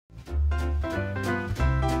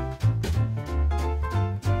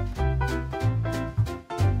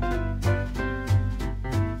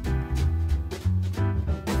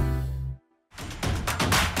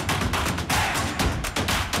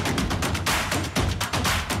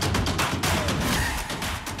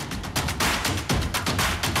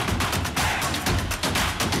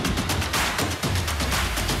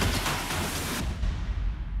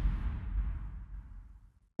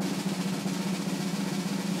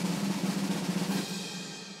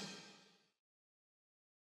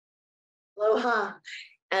Aloha,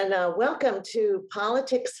 and welcome to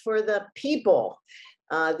Politics for the People.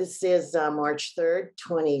 This is March 3rd,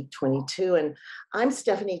 2022, and I'm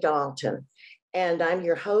Stephanie Dalton, and I'm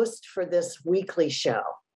your host for this weekly show.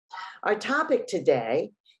 Our topic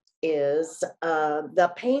today is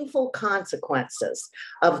the painful consequences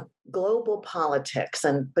of global politics,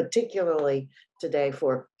 and particularly today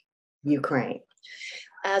for Ukraine,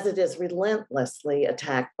 as it is relentlessly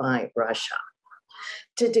attacked by Russia.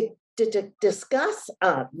 To discuss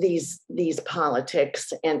these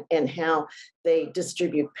politics and how they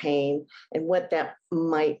distribute pain and what that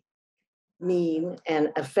might mean and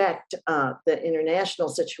affect the international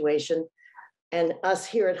situation and us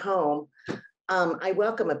here at home, I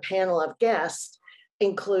welcome a panel of guests,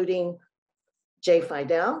 including Jay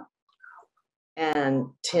Fidell and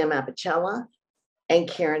Tim Apicella and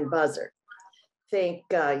Karen Buzzard. Thank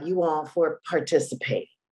you all for participating.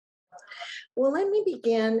 Well, let me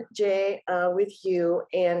begin, Jay, with you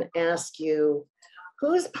and ask you,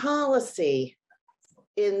 whose policy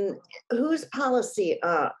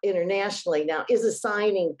internationally now is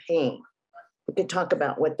assigning pain? We could talk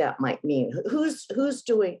about what that might mean. Who's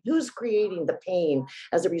creating the pain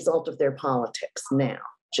as a result of their politics now,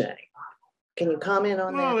 Jay? Can you comment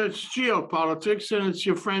on that? Well, it's geopolitics, and it's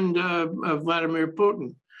your friend Vladimir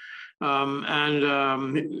Putin. I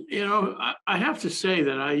have to say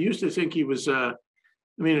that I used to think he was, a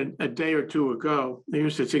day or two ago, I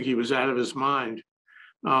used to think he was out of his mind.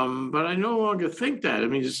 But I no longer think that. I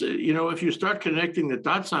mean, if you start connecting the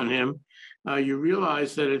dots on him, you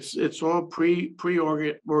realize that it's all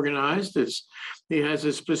pre-organized. He has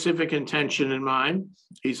a specific intention in mind.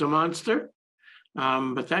 He's a monster,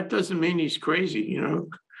 but that doesn't mean he's crazy,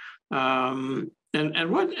 And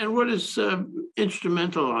what is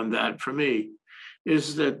instrumental on that for me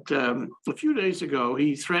is that a few days ago,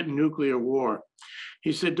 he threatened nuclear war.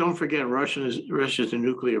 He said, don't forget, Russia's a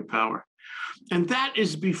nuclear power. And that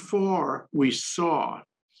is before we saw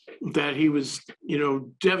that he was,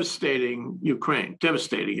 devastating Ukraine,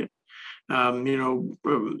 devastating it,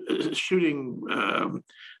 shooting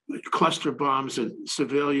cluster bombs at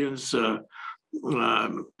civilians,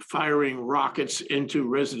 firing rockets into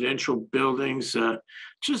residential buildings,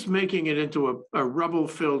 just making it into a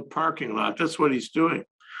rubble-filled parking lot. That's what he's doing.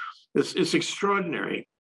 It's extraordinary.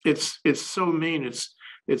 It's so mean.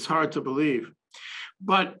 It's hard to believe.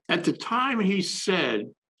 But at the time he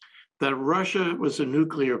said that Russia was a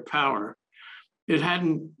nuclear power, it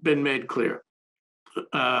hadn't been made clear.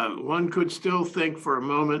 One could still think for a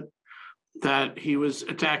moment that he was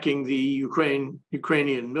attacking the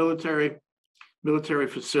Ukrainian military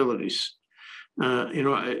facilities.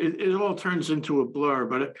 It all turns into a blur,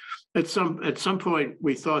 but at some point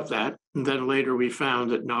we thought that, and then later we found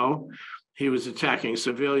that no, he was attacking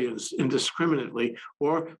civilians indiscriminately,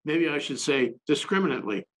 or maybe I should say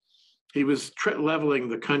discriminately. He was leveling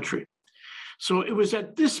the country. So it was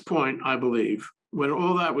at this point, I believe, when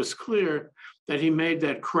all that was clear, that he made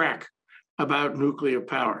that crack about nuclear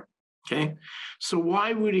power, okay? So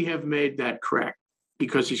why would he have made that crack?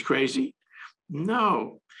 Because he's crazy?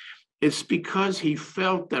 No, it's because he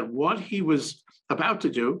felt that what he was about to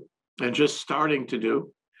do and just starting to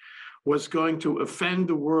do was going to offend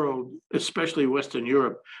the world, especially Western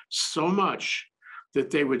Europe, so much that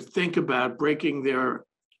they would think about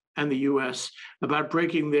and the US, about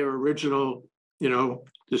breaking their original,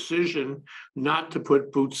 decision not to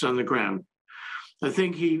put boots on the ground. I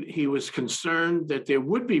think he was concerned that there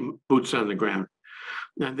would be boots on the ground.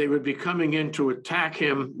 And they would be coming in to attack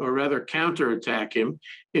him, or rather counterattack him,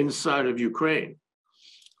 inside of Ukraine.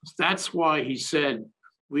 That's why he said,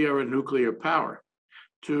 we are a nuclear power,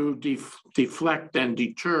 to deflect and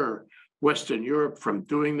deter Western Europe from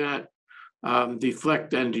doing that,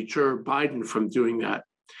 deflect and deter Biden from doing that.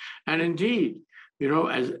 And indeed,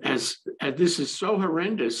 as this is so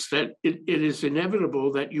horrendous that it is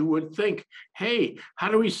inevitable that you would think, hey,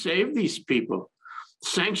 how do we save these people?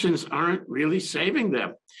 Sanctions aren't really saving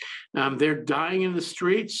them. They're dying in the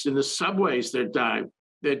streets, in the subways, they're dying.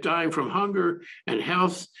 They're dying from hunger and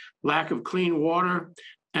health, lack of clean water,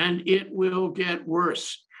 and it will get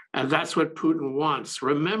worse. And that's what Putin wants.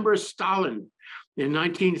 Remember Stalin in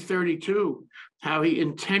 1932, how he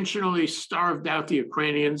intentionally starved out the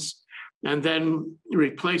Ukrainians and then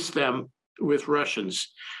replaced them with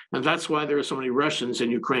Russians. And that's why there are so many Russians in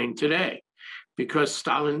Ukraine today, because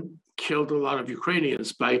Stalin killed a lot of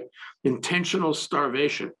Ukrainians by intentional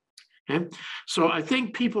starvation. Okay? So I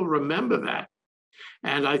think people remember that.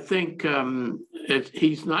 And I think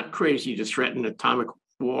he's not crazy to threaten atomic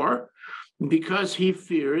war, because he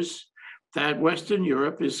fears that Western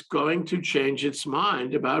Europe is going to change its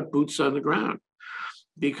mind about boots on the ground.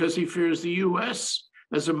 because he fears the US,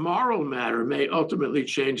 as a moral matter, may ultimately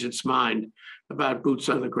change its mind about boots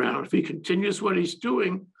on the ground. If he continues what he's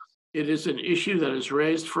doing, it is an issue that is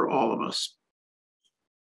raised for all of us.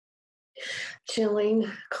 Chilling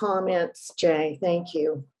comments, Jay. Thank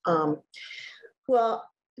you. Well,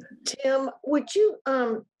 Tim, would you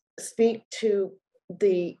speak to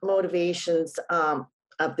the motivations of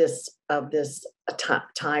this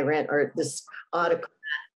tyrant or this autocrat?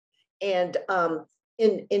 And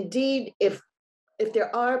indeed, if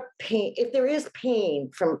there is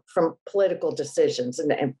pain from political decisions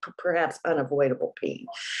and perhaps unavoidable pain,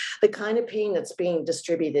 the kind of pain that's being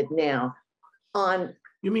distributed now on.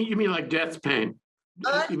 You mean like death pain?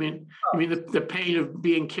 You mean the pain of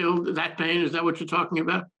being killed? That pain, is that what you're talking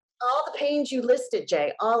about? All the pains you listed,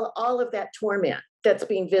 Jay. All of that torment that's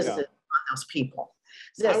being visited on those people.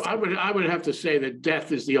 I would have to say that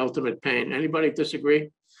death is the ultimate pain. Anybody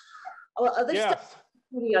disagree? Well, other stuff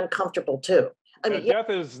is really uncomfortable too. I mean, death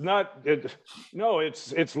is not.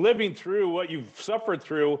 It's living through what you've suffered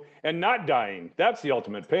through and not dying. That's the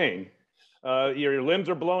ultimate pain. Your limbs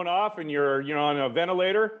are blown off and you're on a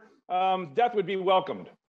ventilator. Death would be welcomed.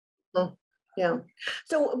 Yeah.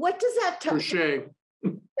 So what does that tell you?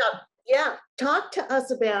 Yeah. Talk to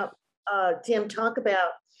us about, Tim, talk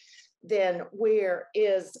about then where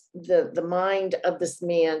is the mind of this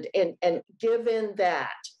man, and given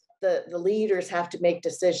that the leaders have to make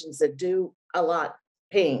decisions that do a lot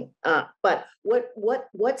pain, but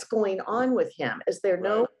what's going on with him? Is there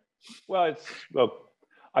no? Well,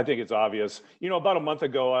 I think it's obvious. About a month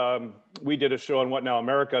ago, we did a show on What Now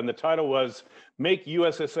America, and the title was "Make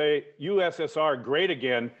USSR Great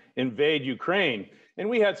Again, Invade Ukraine." And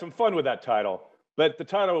we had some fun with that title, but the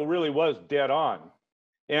title really was dead on.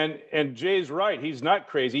 And Jay's right. He's not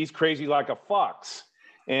crazy. He's crazy like a fox.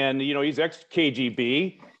 And he's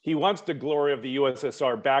ex-KGB. He wants the glory of the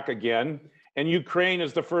USSR back again. And Ukraine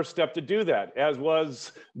is the first step to do that, as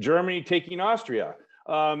was Germany taking Austria.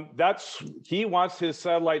 He wants his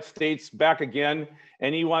satellite states back again,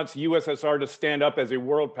 and he wants USSR to stand up as a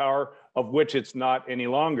world power, of which it's not any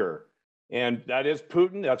longer. And that is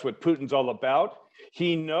Putin. That's what Putin's all about.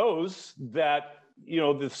 He knows that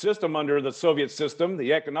the system under the Soviet system,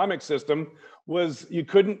 the economic system,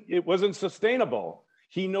 it wasn't sustainable.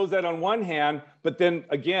 He knows that on one hand, but then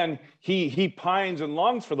again, he pines and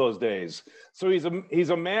longs for those days. So he's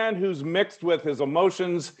a man who's mixed with his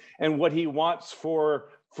emotions and what he wants for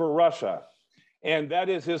Russia. And that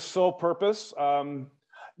is his sole purpose.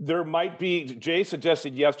 There might be, Jay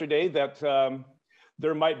suggested yesterday that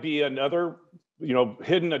there might be another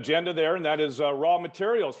hidden agenda there, and that is raw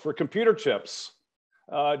materials for computer chips.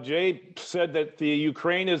 Jay said that the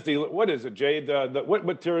Ukraine is what is it, Jay? What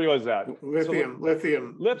material is that?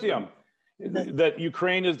 Lithium. That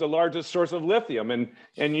Ukraine is the largest source of lithium,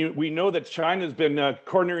 and we know that China's been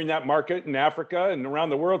cornering that market in Africa and around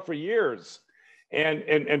the world for years, and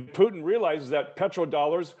Putin realizes that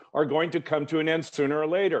petrodollars are going to come to an end sooner or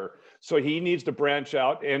later. So he needs to branch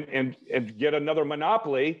out and get another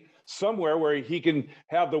monopoly somewhere where he can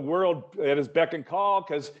have the world at his beck and call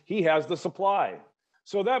because he has the supply.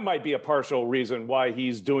 So that might be a partial reason why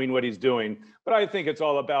he's doing what he's doing. But I think it's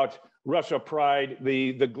all about Russia pride,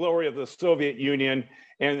 the glory of the Soviet Union,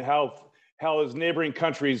 and how his neighboring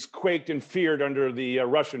countries quaked and feared under the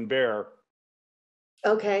Russian bear.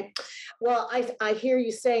 Okay. Well, I hear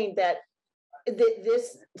you saying that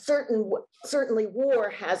this certainly war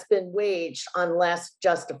has been waged on less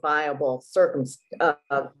justifiable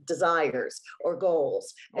desires or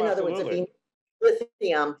goals. In other words, if he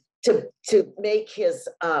lithium to make his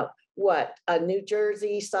a New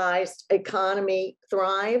Jersey-sized economy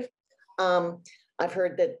thrive. I've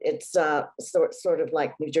heard that it's sort of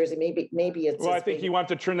like New Jersey. Maybe it's. Well, I think you want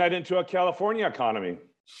to turn that into a California economy.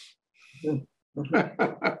 Right.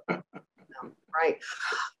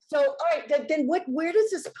 So, all right, then where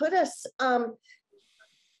does this put us?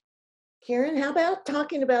 Karen, how about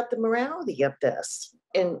talking about the morality of this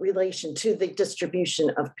in relation to the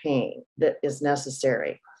distribution of pain that is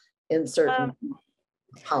necessary in certain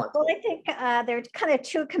politics? Well, I think there are kind of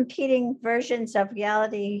two competing versions of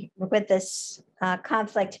reality with this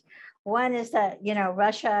conflict. One is that,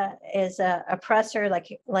 Russia is an oppressor,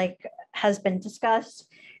 like has been discussed,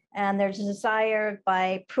 and there's a desire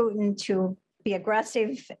by Putin to be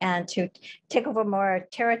aggressive and to take over more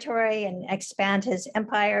territory and expand his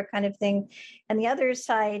empire kind of thing. And the other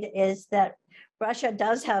side is that Russia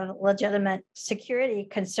does have legitimate security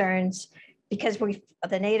concerns because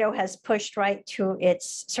the NATO has pushed right to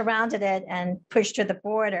surrounded it and pushed to the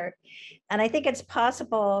border. And I think it's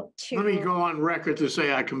possible to— Let me go on record to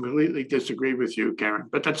say I completely disagree with you, Karen,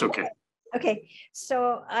 but that's okay. Okay,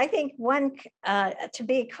 so I think one, to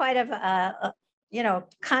be quite of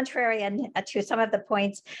contrary and to some of the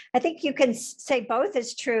points, I think you can say both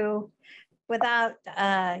is true without,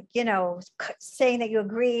 saying that you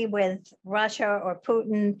agree with Russia or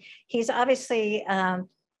Putin. He's obviously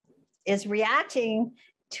is reacting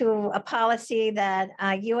to a policy that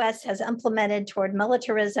U.S. has implemented toward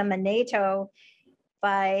militarism and NATO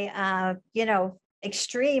by,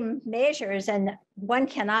 extreme measures, and one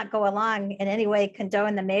cannot go along in any way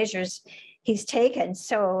condone the measures he's taken.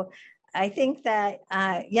 So I think that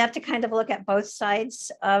you have to kind of look at both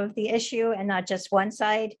sides of the issue and not just one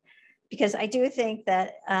side, because I do think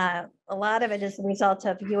that a lot of it is the result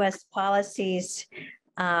of U.S. policies,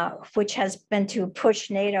 which has been to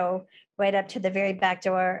push NATO right up to the very back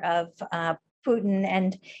door of Putin.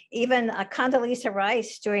 And even Condoleezza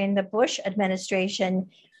Rice during the Bush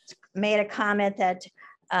administration made a comment that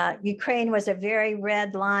Ukraine was a very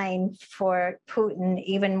red line for Putin,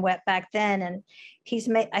 even back then. And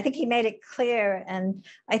I think he made it clear. And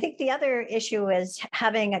I think the other issue is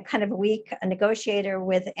having a kind of weak negotiator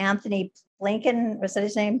with Anthony Blinken. Was that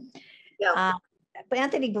his name? Yeah. But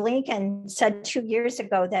Anthony Blinken said 2 years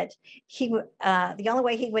ago that the only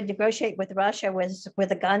way he would negotiate with Russia was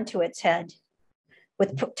with a gun to its head,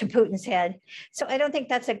 to Putin's head. So I don't think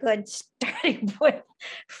that's a good starting point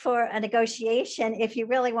for a negotiation if you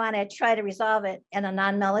really want to try to resolve it in a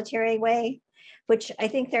non-military way, which I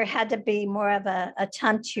think there had to be more of a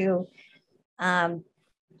attempt to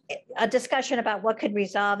a discussion about what could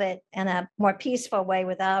resolve it in a more peaceful way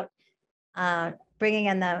without bringing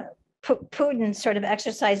in the Putin sort of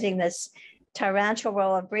exercising this tyrannical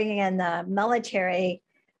role of bringing in the military.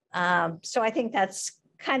 So I think that's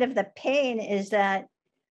kind of the pain, is that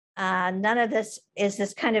none of this is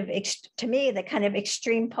this kind of, to me, the kind of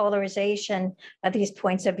extreme polarization of these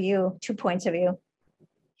points of view, 2 points of view.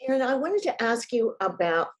 Aaron, I wanted to ask you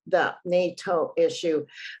about the NATO issue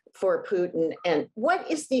for Putin, and what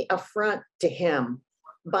is the affront to him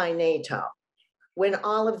by NATO when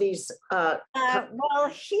all of these? Well,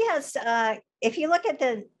 he has, if you look at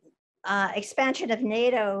the expansion of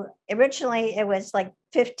NATO, originally it was like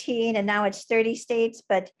 15 and now it's 30 states,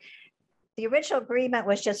 but the original agreement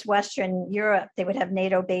was just Western Europe. They would have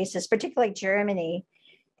NATO bases, particularly Germany.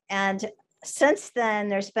 And since then,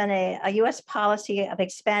 there's been a US policy of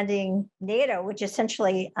expanding NATO, which is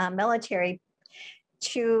essentially military,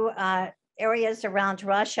 to areas around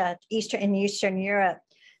Russia, Eastern Europe.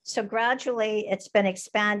 So gradually it's been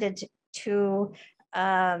expanded to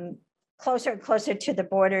closer and closer to the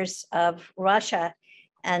borders of Russia.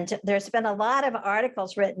 And there's been a lot of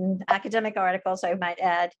articles written, academic articles, I might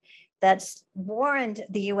add, that's warned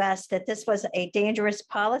the US that this was a dangerous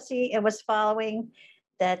policy it was following,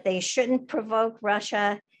 that they shouldn't provoke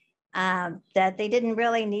Russia, that they didn't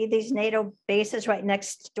really need these NATO bases right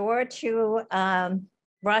next door to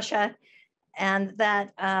Russia, and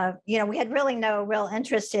that we had really no real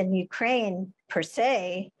interest in Ukraine per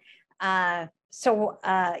se. So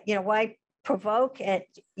why provoke it?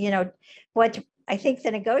 What I think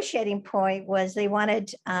the negotiating point was, he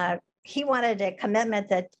wanted a commitment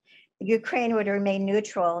that Ukraine would remain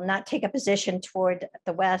neutral, not take a position toward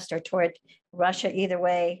the West or toward Russia either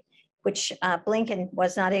way, which Blinken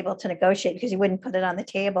was not able to negotiate because he wouldn't put it on the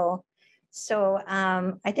table. So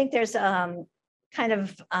I think there's kind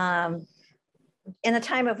of, in a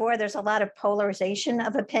time of war, there's a lot of polarization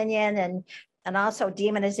of opinion and also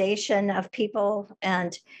demonization of people.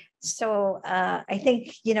 And so I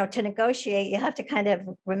think, to negotiate, you have to kind of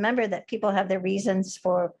remember that people have their reasons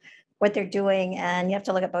for what they're doing, and you have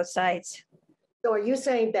to look at both sides. So are you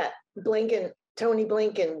saying that Tony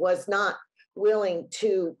Blinken was not willing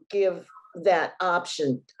to give that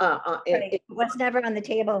option? It was never on the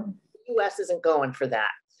table. The US isn't going for that.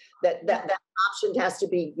 That option has to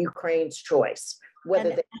be Ukraine's choice, whether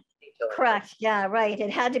they correct. Yeah, right. It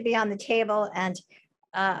had to be on the table. And,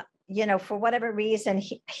 for whatever reason,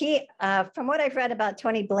 he from what I've read about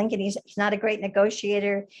Tony Blinken, he's not a great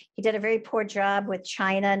negotiator. He did a very poor job with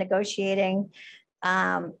China negotiating.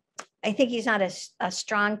 I think he's not a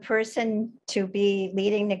strong person to be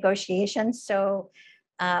leading negotiations. So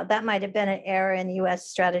that might have been an error in the US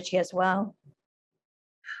strategy as well.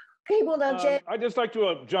 Okay, well now, Jay. I'd just like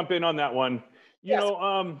to jump in on that one. Yes.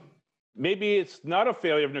 Maybe it's not a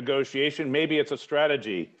failure of negotiation. Maybe it's a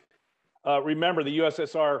strategy. Remember, the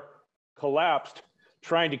USSR collapsed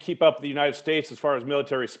trying to keep up with the United States as far as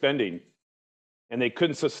military spending, and they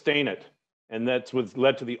couldn't sustain it. And that's what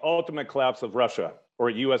led to the ultimate collapse of Russia,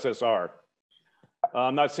 or USSR.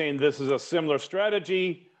 I'm not saying this is a similar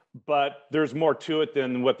strategy, but there's more to it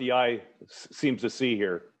than what the eye seems to see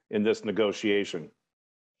here in this negotiation.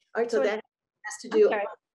 All right, so So that has to I'm do, sorry.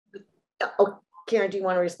 oh, Karen, do you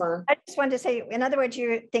want to respond? I just wanted to say, in other words,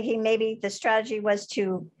 you're thinking maybe the strategy was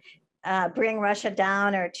to bring Russia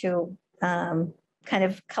down or to kind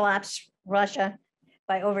of collapse Russia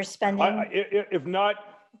by overspending. If not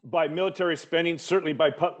by military spending, certainly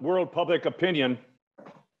by world public opinion.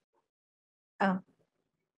 Oh,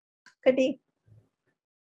 could be.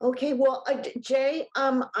 Okay, well, Jay,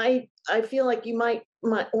 I feel like you might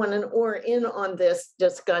want an oar in on this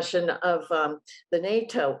discussion of the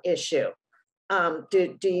NATO issue.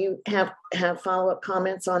 Do you have follow-up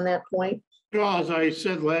comments on that point? Well, as I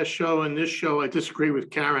said last show and this show, I disagree with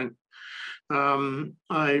Karen. Even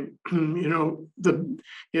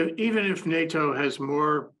if NATO has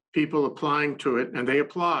more people applying to it, and they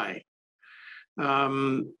apply,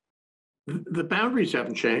 the boundaries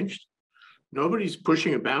haven't changed. Nobody's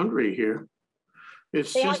pushing a boundary here.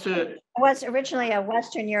 It's just It was originally a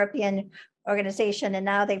Western European organization, and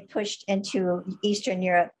now they've pushed into Eastern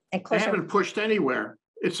Europe and they closer. haven't pushed anywhere.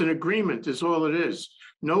 It's an agreement, is all it is.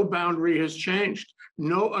 No boundary has changed.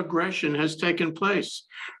 No aggression has taken place.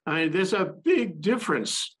 I mean, there's a big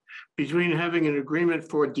difference between having an agreement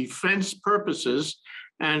for defense purposes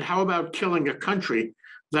and how about killing a country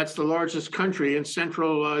that's the largest country in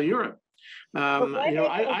Central Europe.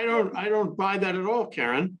 I don't buy that at all,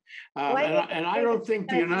 Karen. And I don't think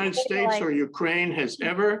the United States or Ukraine has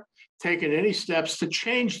ever taken any steps to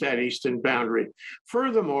change that eastern boundary.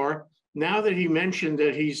 Furthermore, now that he mentioned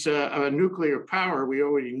that he's a nuclear power, we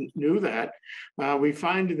already knew that. We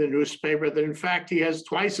find in the newspaper that in fact he has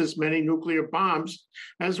twice as many nuclear bombs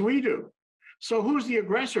as we do. So who's the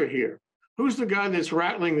aggressor here? Who's the guy that's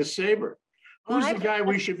rattling the saber? Who's the guy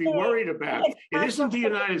we should be worried about? It isn't the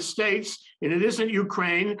United States, and it isn't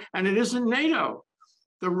Ukraine, and it isn't NATO.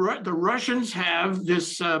 The Russians have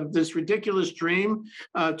this ridiculous dream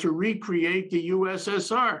to recreate the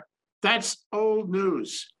USSR. That's old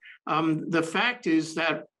news. The fact is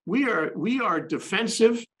that we are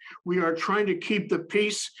defensive. We are trying to keep the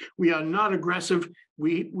peace. We are not aggressive.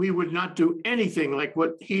 We would not do anything like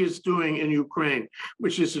what he is doing in Ukraine,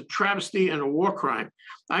 which is a travesty and a war crime.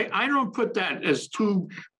 I don't put that as two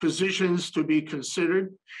positions to be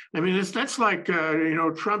considered. I mean, that's like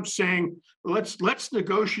Trump saying, let's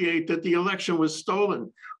negotiate that the election was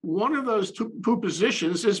stolen. One of those two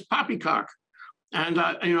positions is poppycock. And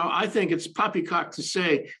I think it's poppycock to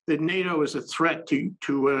say that NATO is a threat to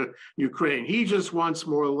Ukraine. He just wants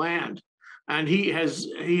more land, and he has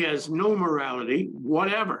no morality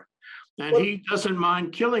whatever, and he doesn't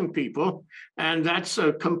mind killing people. And that's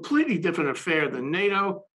a completely different affair than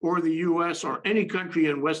NATO or the U.S. or any country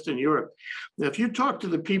in Western Europe. Now, if you talk to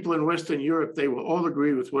the people in Western Europe, they will all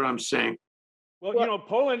agree with what I'm saying. Well,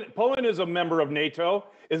 Poland is a member of NATO.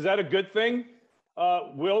 Is that a good thing?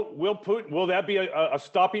 Will that be a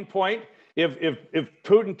stopping point if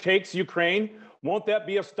Putin takes Ukraine? Won't that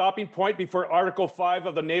be a stopping point before Article 5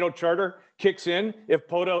 of the NATO Charter kicks in if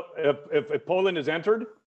Poland is entered?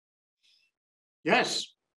 Yes.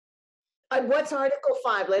 What's Article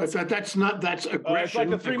 5? That's aggression. It's like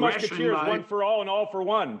the Three Musketeers, one for all and all for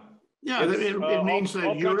one. Yeah, it means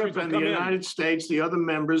that Europe and the United States, the other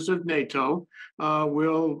members of NATO,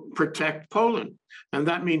 will protect Poland. And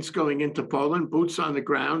that means going into Poland, boots on the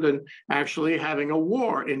ground, and actually having a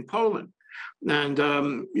war in Poland. And,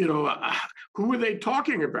 who are they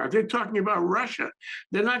talking about? They're talking about Russia.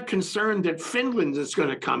 They're not concerned that Finland is going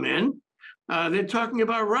to come in. They're talking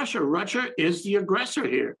about Russia. Russia is the aggressor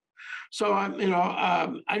here. So,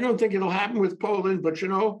 I don't think it'll happen with Poland, but,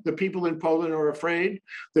 the people in Poland are afraid.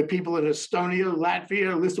 The people in Estonia,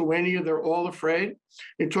 Latvia, Lithuania, they're all afraid.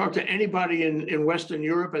 You talk to anybody in Western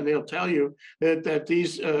Europe, and they'll tell you that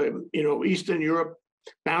these, Eastern Europe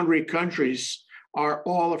boundary countries are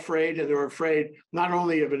all afraid, and they're afraid not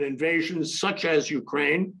only of an invasion such as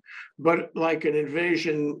Ukraine, but like an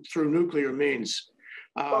invasion through nuclear means.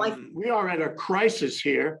 We are at a crisis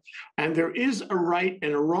here, and there is a right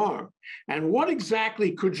and a wrong. And what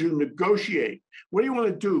exactly could you negotiate? What do you want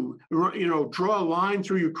to do? Draw a line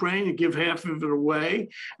through Ukraine and give half of it away?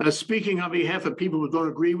 Speaking on behalf of people who don't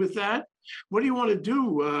agree with that, what do you want to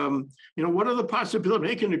do? What are the possibilities?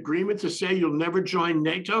 Make an agreement to say you'll never join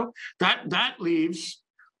NATO? That leaves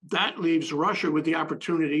Russia with the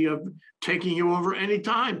opportunity of taking you over any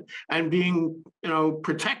time and being,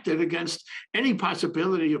 protected against any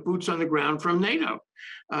possibility of boots on the ground from NATO.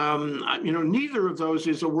 Neither of those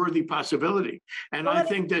is a worthy possibility. And I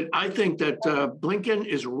think that Blinken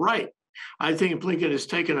is right. I think Blinken has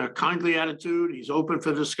taken a kindly attitude. He's open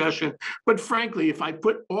for discussion. But frankly, if I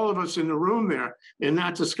put all of us in the room there in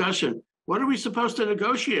that discussion, What are we supposed to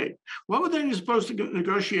negotiate? What were they supposed to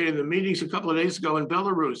negotiate in the meetings a couple of days ago in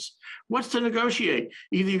Belarus? What's to negotiate?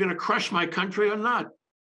 Either you're going to crush my country or not.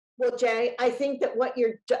 Well, Jay, I think that what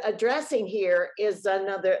you're addressing here is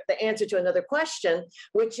the answer to another question,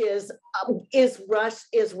 which is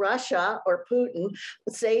Russia or Putin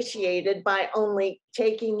satiated by only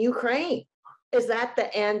taking Ukraine? Is that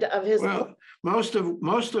the end of his? Well, most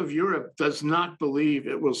of Europe does not believe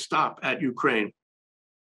it will stop at Ukraine.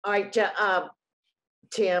 All right,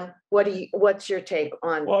 Tim, what's your take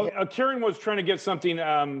on? Well, Karen was trying to get something,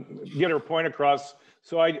 get her point across.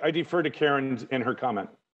 So I defer to Karen in her comment.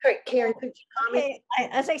 All right, Karen, could you comment? Okay,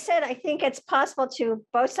 as I said, I think it's possible to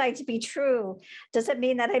both sides be true. Doesn't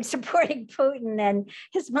mean that I'm supporting Putin and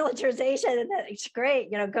his militarization and that it's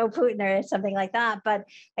great, go Putin or something like that. But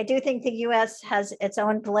I do think the US has its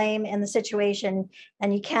own blame in the situation,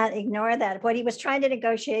 and you can't ignore that. What he was trying to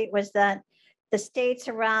negotiate was that the states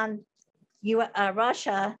around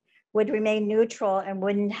Russia would remain neutral and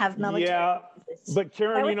wouldn't have military. Yeah, but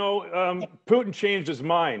Karen, Putin changed his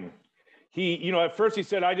mind. He, at first he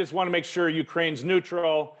said, I just want to make sure Ukraine's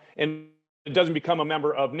neutral and it doesn't become a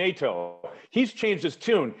member of NATO. He's changed his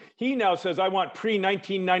tune. He now says, I want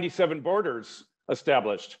pre-1997 borders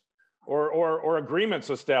established or agreements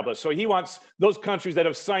established. So he wants those countries that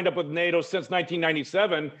have signed up with NATO since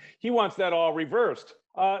 1997, he wants that all reversed.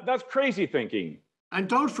 That's crazy thinking. And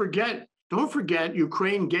don't forget,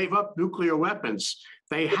 Ukraine gave up nuclear weapons.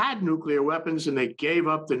 They had nuclear weapons and they gave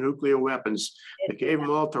up the nuclear weapons. They gave them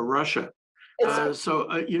all to Russia.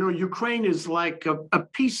 Ukraine is like a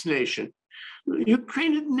peace nation.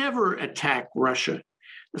 Ukraine had never attacked Russia.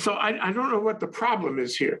 So I don't know what the problem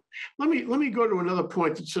is here. Let me go to another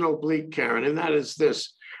point that's an oblique, Karen, and that is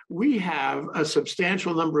this. We have a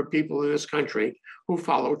substantial number of people in this country who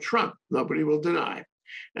follow Trump. Nobody will deny.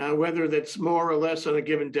 Whether that's more or less on a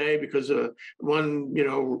given day because of one,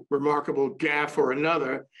 remarkable gaffe or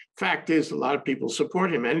another, fact is a lot of people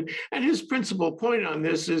support him. And his principal point on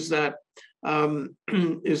this is that Putin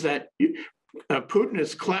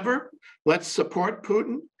is clever. Let's support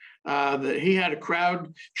Putin. That he had a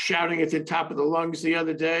crowd shouting at the top of the lungs the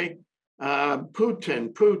other day,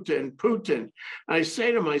 Putin, Putin, Putin. I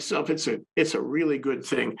say to myself, it's a really good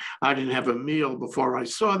thing I didn't have a meal before I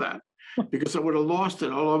saw that, because I would have lost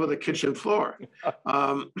it all over the kitchen floor.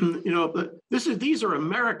 These are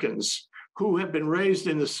Americans who have been raised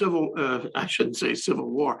in the I shouldn't say civil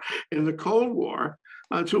war, in the Cold War,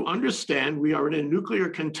 to understand we are in a nuclear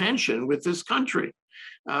contention with this country.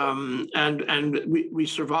 And we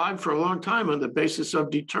survived for a long time on the basis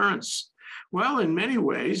of deterrence. Well, in many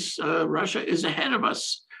ways, Russia is ahead of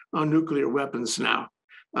us on nuclear weapons now.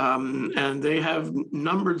 And they have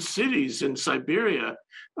numbered cities in Siberia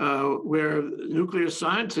where nuclear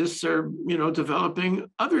scientists are, developing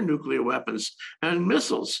other nuclear weapons and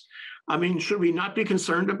missiles. I mean, should we not be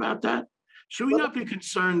concerned about that? Should we not be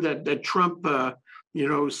concerned that Trump,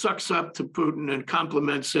 sucks up to Putin and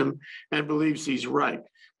compliments him and believes he's right?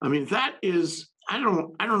 I mean, that is, I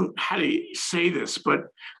don't know how to say this, but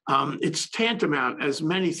it's tantamount, as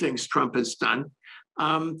many things Trump has done,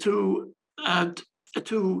 to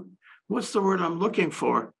what's the word I'm looking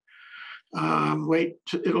for? Wait,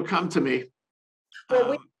 it'll come to me.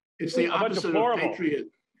 It's the opposite of patriot.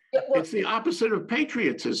 It's the opposite of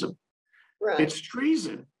patriotism. Right. It's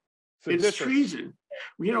treason. It's treason.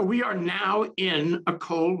 We are now in a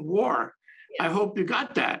Cold War. Yes. I hope you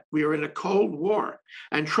got that. We are in a Cold War,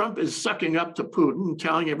 and Trump is sucking up to Putin,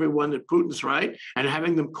 telling everyone that Putin's right, and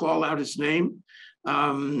having them call out his name.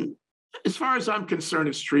 As far as I'm concerned,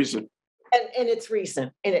 it's treason. And it's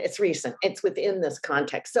recent. It's within this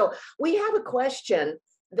context. So we have a question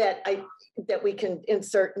that we can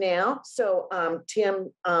insert now. So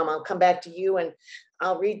Tim, I'll come back to you and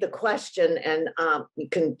I'll read the question, and you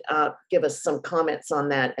can give us some comments on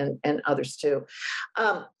that, and others too.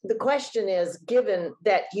 The question is, given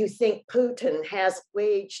that you think Putin has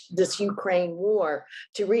waged this Ukraine war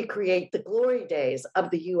to recreate the glory days of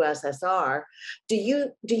the USSR, do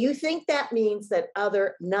you think that means that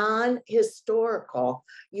other non-historical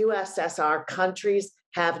USSR countries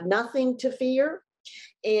have nothing to fear?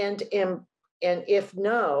 And if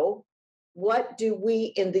no, what do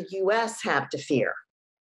we in the US have to fear?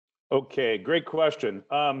 Okay, great question.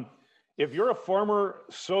 If you're a former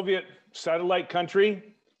Soviet satellite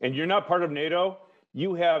country and you're not part of NATO,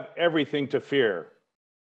 you have everything to fear.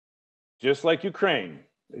 Just like Ukraine.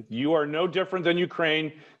 You are no different than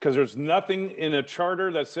Ukraine, because there's nothing in a charter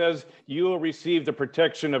that says you will receive the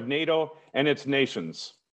protection of NATO and its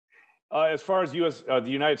nations. As far as the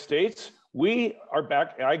United States, we are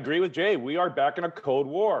back. I agree with Jay. We are back in a Cold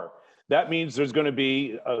War. that means there's going to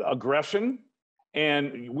be aggression.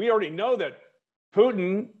 And we already know that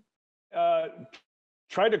Putin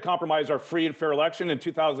tried to compromise our free and fair election in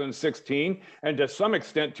 2016 and to some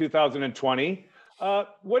extent 2020.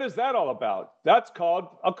 What is that all about? That's called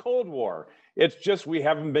a Cold War. It's just we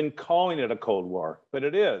haven't been calling it a Cold War, but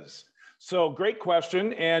it is. So great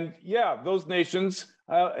question. And yeah, those nations,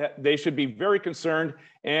 they should be very concerned.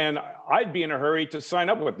 And I'd be in a hurry to sign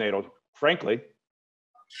up with NATO, frankly.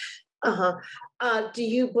 Karen, do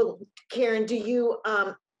you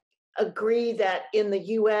agree that in the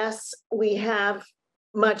US we have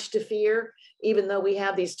much to fear, even though we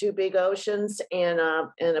have these two big oceans and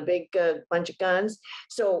a big bunch of guns?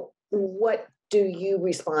 So what do you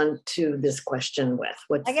respond to this question with?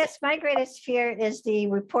 I guess my greatest fear is the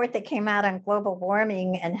report that came out on global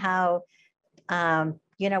warming and how,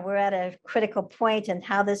 we're at a critical point and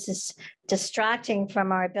how this is distracting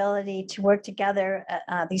from our ability to work together,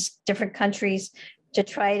 these different countries, to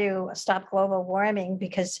try to stop global warming,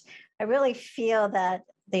 because I really feel that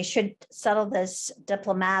they should settle this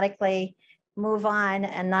diplomatically, move on,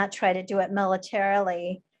 and not try to do it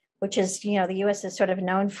militarily, which is, the US is sort of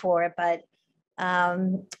known for. But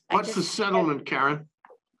what's the settlement, Karen?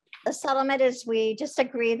 The settlement is we just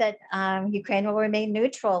agree that Ukraine will remain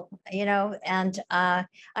neutral, and I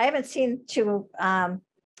haven't seen to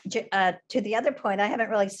the other point, I haven't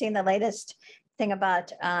really seen the latest thing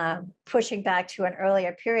about pushing back to an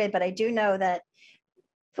earlier period, but I do know that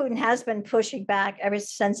Putin has been pushing back ever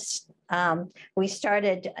since we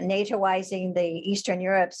started NATOizing the Eastern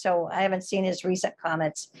Europe. So I haven't seen his recent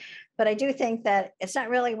comments, but I do think that it's not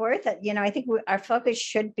really worth it. I think our focus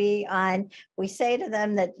should be on, we say to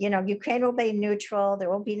them that, Ukraine will be neutral. There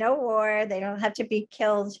will be no war. They don't have to be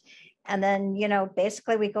killed. And then,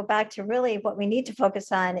 basically we go back to really what we need to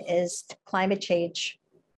focus on is climate change.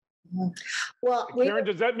 Well, Karen,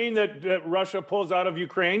 does that mean that Russia pulls out of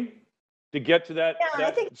Ukraine to get to that? Yeah,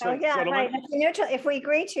 I think so. Yeah, right. Neutral. If we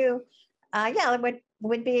agree to, it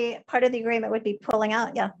would be part of the agreement would be pulling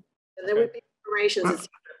out. Yeah, and there would be reparations.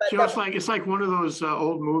 It's like one of those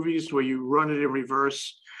old movies where you run it in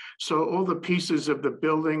reverse. So all the pieces of the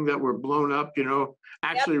building that were blown up,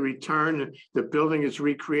 actually return. The building is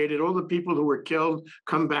recreated. All the people who were killed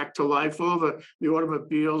come back to life. All the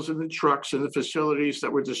automobiles and the trucks and the facilities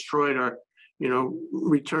that were destroyed are,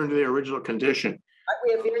 returned to their original condition.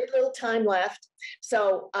 We have very little time left.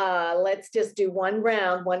 So let's just do one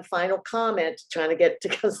round, one final comment, trying to get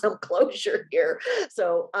to some closure here.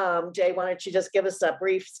 So Jay, why don't you just give us a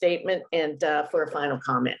brief statement and for a final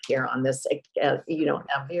comment here on this, a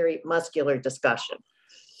very muscular discussion.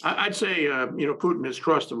 I'd say, Putin has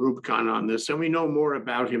crossed the Rubicon on this, and we know more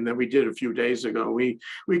about him than we did a few days ago. We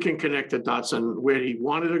can connect the dots on where he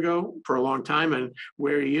wanted to go for a long time, and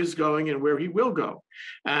where he is going, and where he will go.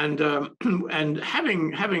 And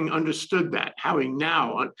having understood that,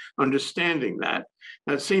 understanding that,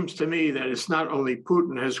 it seems to me that it's not only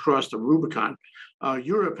Putin has crossed the Rubicon,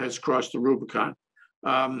 Europe has crossed the Rubicon,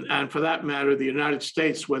 and for that matter, the United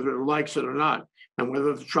States, whether it likes it or not, and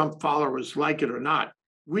whether the Trump followers like it or not.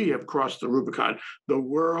 We have crossed the Rubicon. The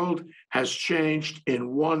world has changed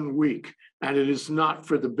in 1 week, and it is not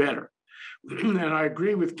for the better. And I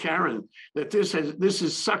agree with Karen that this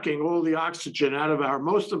is sucking all the oxygen out of our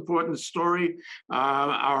most important story,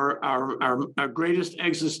 our greatest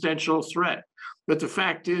existential threat. But the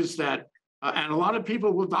fact is that, and a lot of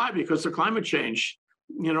people will die because of climate change,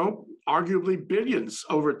 arguably billions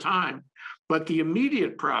over time. But the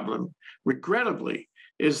immediate problem, regrettably,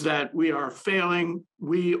 is that we are failing,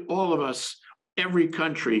 all of us, every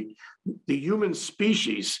country, the human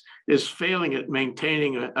species is failing at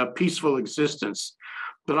maintaining a peaceful existence.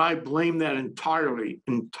 But I blame that entirely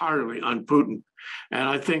on Putin. And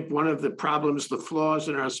I think one of the problems, the flaws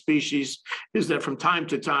in our species, is that from time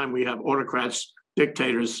to time we have autocrats,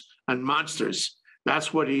 dictators, and monsters.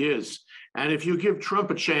 That's what he is. And if you give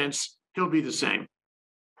Trump a chance, he'll be the same.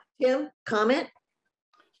 Tim, comment?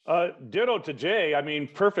 Ditto to Jay. I mean,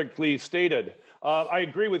 perfectly stated. I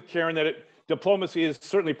agree with Karen that diplomacy is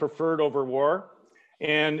certainly preferred over war.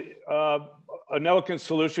 And an elegant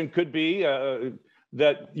solution could be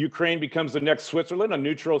that Ukraine becomes the next Switzerland, a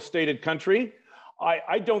neutral stated country.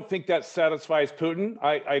 I don't think that satisfies Putin.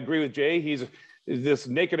 I agree with Jay. He's this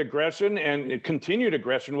naked aggression and continued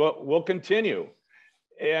aggression will continue.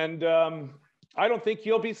 And I don't think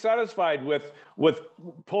he'll be satisfied with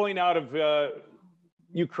pulling out of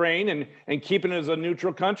Ukraine and keeping it as a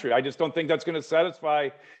neutral country. I just don't think that's going to satisfy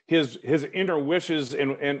his inner wishes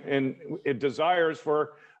and desires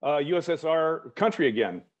for USSR country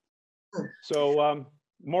again. So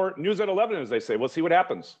more news at 11, as they say. We'll see what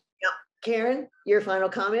happens. Yeah. Karen, your final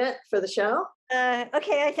comment for the show?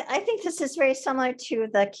 Okay, I think this is very similar to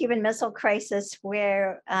the Cuban Missile Crisis,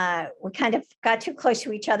 where we kind of got too close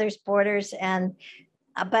to each other's borders, and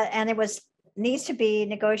it was needs to be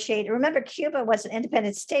negotiated. Remember, Cuba was an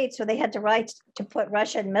independent state, so they had the right to put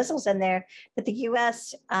Russian missiles in there, but the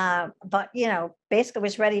U.S. Basically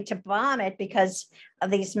was ready to bomb it because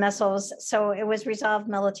of these missiles. So it was resolved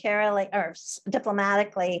militarily or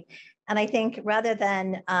diplomatically, and I think rather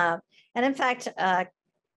than and in fact.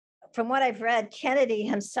 From what I've read, Kennedy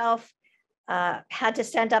himself had to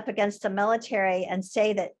stand up against the military and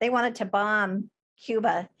say that they wanted to bomb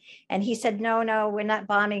Cuba. And he said, no, we're not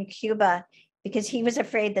bombing Cuba, because he was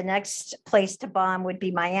afraid the next place to bomb would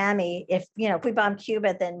be Miami. If we bomb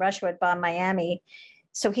Cuba, then Russia would bomb Miami.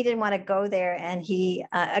 So he didn't want to go there. And he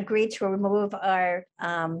agreed to remove our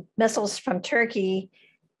missiles from Turkey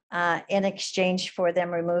in exchange for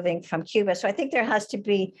them removing from Cuba. So I think there has to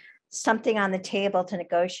be something on the table to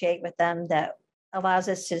negotiate with them that allows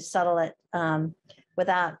us to settle it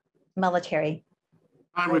without military.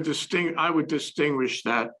 I would distinguish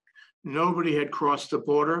that nobody had crossed the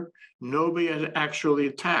border, nobody had actually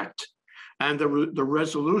attacked. And the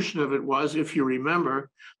resolution of it was, if you remember,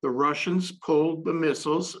 the Russians pulled the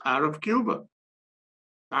missiles out of Cuba.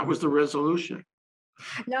 That was the resolution.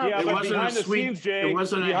 No, Yeah, It but wasn't a behind the sweet- scenes, Jay, it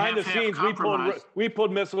wasn't a behind the half-half scenes, compromise. we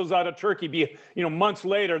pulled missiles out of Turkey. Months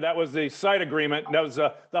later, that was the side agreement. That was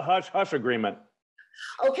the hush-hush agreement.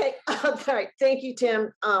 Okay, all right. Thank you,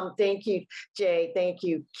 Tim. Thank you, Jay. Thank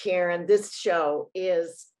you, Karen. This show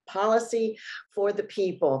is Policy for the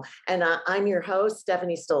People. And I'm your host,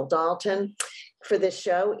 Stephanie Dalton, for this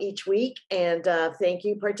show each week. And thank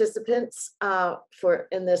you, participants,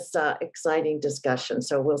 in this exciting discussion.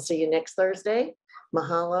 So we'll see you next Thursday.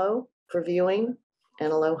 Mahalo for viewing,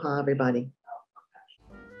 and aloha, everybody.